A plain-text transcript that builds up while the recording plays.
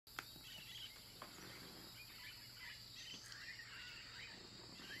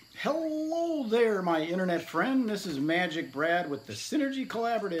Hello there, my internet friend. This is MagicBrad with the Synergy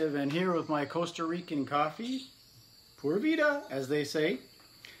Collaborative, and here with my Costa Rican coffee. Pura vida, as they say.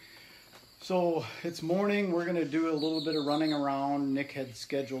 So it's morning. We're going to do a little bit of running around. Nick had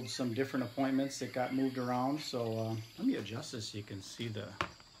scheduled some different appointments that got moved around. So let me adjust this so you can see the.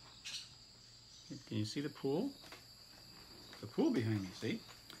 Can you see the pool? The pool behind me. See.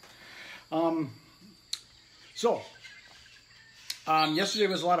 Yesterday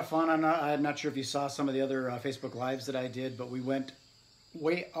was a lot of fun. I'm not sure if you saw some of the other Facebook Lives that I did, but we went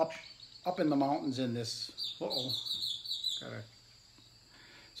way up in the mountains in this.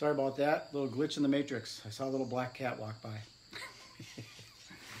 Sorry about that. Little glitch in the matrix. I saw a little black cat walk by.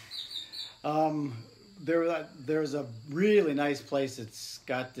 There's a really nice place. It's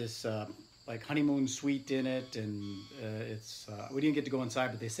got this like honeymoon suite in it, and we didn't get to go inside,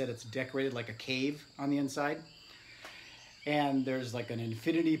 but they said it's decorated like a cave on the inside. And there's like an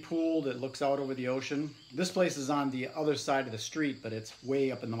infinity pool that looks out over the ocean. This place is on the other side of the street, but it's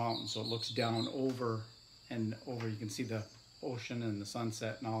way up in the mountains, so it looks down over and over. You can see the ocean and the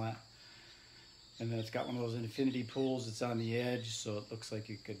sunset and all that. And then it's got one of those infinity pools. It's on the edge, so it looks like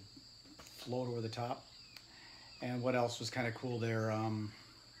you could float over the top. And what else was kind of cool there? I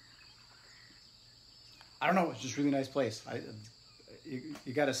don't know. It's just a really nice place.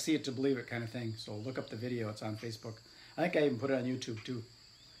 You got to see it to believe it, kind of thing. So look up the video. It's on Facebook. I think I even put it on YouTube too.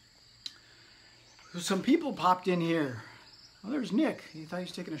 Some people popped in here. Oh, there's Nick. He thought he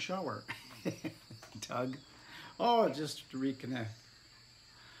was taking a shower. Doug. Oh, just to reconnect.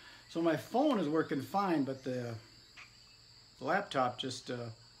 So my phone is working fine, but the laptop just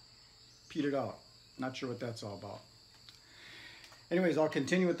petered out. Not sure what that's all about. Anyways, I'll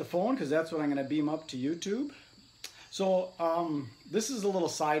continue with the phone because that's what I'm going to beam up to YouTube. So this is a little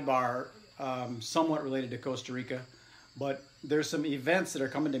sidebar, somewhat related to Costa Rica. But there's some events that are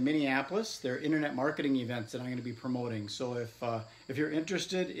coming to Minneapolis. They're internet marketing events that I'm going to be promoting. So if you're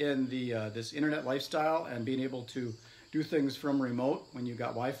interested in this internet lifestyle and being able to do things from remote when you've got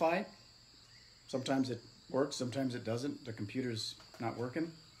Wi-Fi, sometimes it works, sometimes it doesn't. The computer's not working.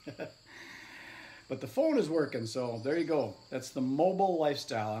 But the phone is working, so there you go. That's the mobile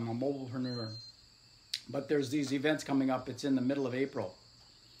lifestyle. I'm a mobilepreneur. But there's these events coming up. It's in the middle of April.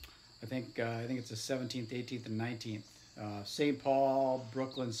 I think it's the 17th, 18th, and 19th. St. Paul,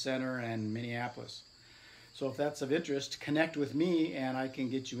 Brooklyn Center, and Minneapolis. So if that's of interest, connect with me and I can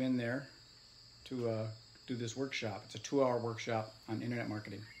get you in there to do this workshop. It's a 2-hour workshop on internet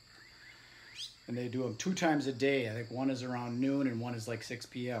marketing. And they do them 2 times a day. I think one is around noon and one is like 6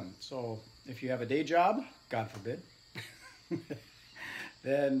 p.m. So if you have a day job, God forbid,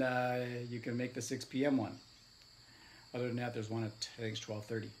 then you can make the 6 p.m. one. Other than that, there's one at, I think it's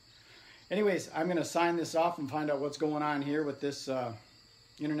 12:30. Anyways, I'm going to sign this off and find out what's going on here with this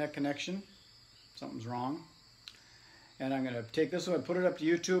internet connection. Something's wrong. And I'm going to take this one and put it up to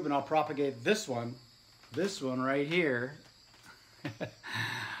YouTube, and I'll propagate this one right here.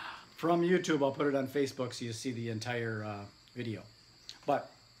 From YouTube, I'll put it on Facebook so you see the entire video. But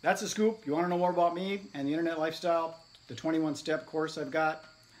that's a scoop. You want to know more about me and the internet lifestyle, the 21-step course I've got,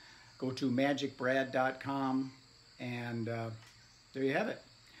 go to MagicBrad.com, and there you have it.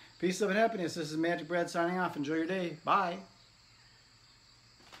 Peace, love, and happiness. This is MagicBrad signing off. Enjoy your day. Bye.